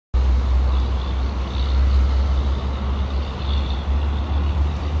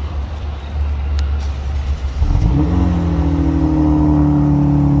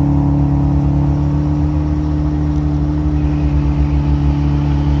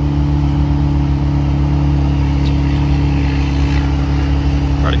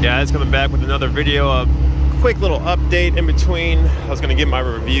guys, coming back with another video. A quick little update in between. I was gonna give my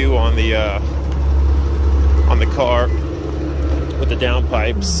review on the car with the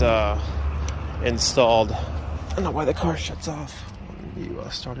downpipes installed. I don't know why the car shuts off when you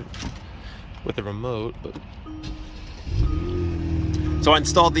started with the remote, but so I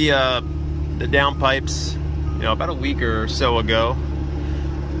installed the downpipes, you know, about a week or so ago.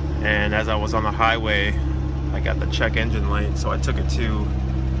 And as I was on the highway, I got the check engine light, so I took it to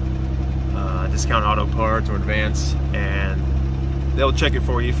Discount Auto Parts or Advance, and they'll check it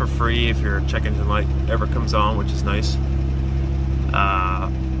for you for free if your check engine light ever comes on, which is nice.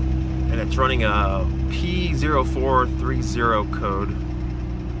 And it's running a P0430 code,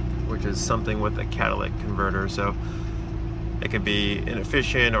 which is something with a catalytic converter, so it could be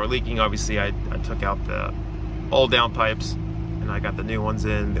inefficient or leaking. Obviously, I took out the old downpipes and I got the new ones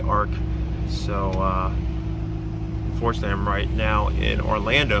in, the ARC. So unfortunately, I'm right now in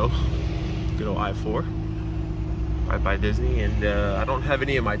Orlando, good old I-4, right by Disney, and I don't have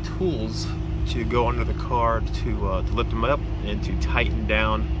any of my tools to go under the car to lift them up and to tighten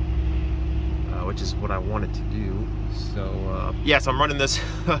down, which is what I wanted to do. So yeah, so I'm running this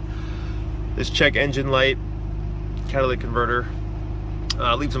this check engine light catalytic converter.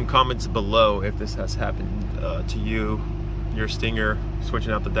 Leave some comments below if this has happened to you, your Stinger,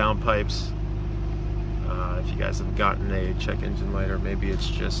 switching out the downpipes. If you guys have gotten a check engine light, or maybe it's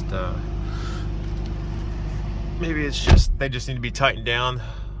just they just need to be tightened down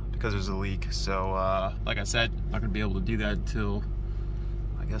because there's a leak. So like I said, I'm not gonna be able to do that until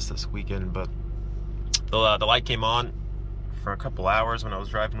I guess this weekend. But the light came on for a couple hours when I was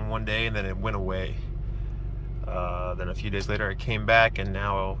driving one day, and then it went away. Then a few days later it came back, and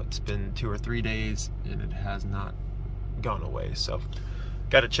now it's been 2 or 3 days and it has not gone away. So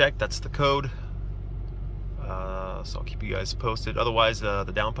got to check. That's the code. So I'll keep you guys posted. Otherwise, the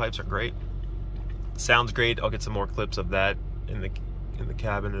downpipes are great. Sounds great. I'll get some more clips of that in the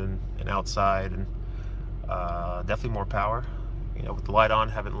cabin and outside, and definitely more power. You know, with the light on,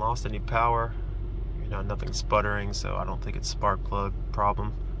 haven't lost any power. You know, nothing sputtering, so I don't think it's spark plug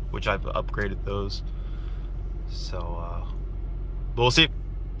problem, which I've upgraded those. So we'll see.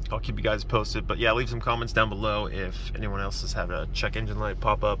 I'll keep you guys posted. But yeah, leave some comments down below if anyone else has had a check engine light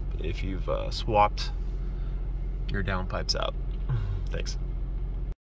pop up, if you've swapped your downpipes out. Thanks.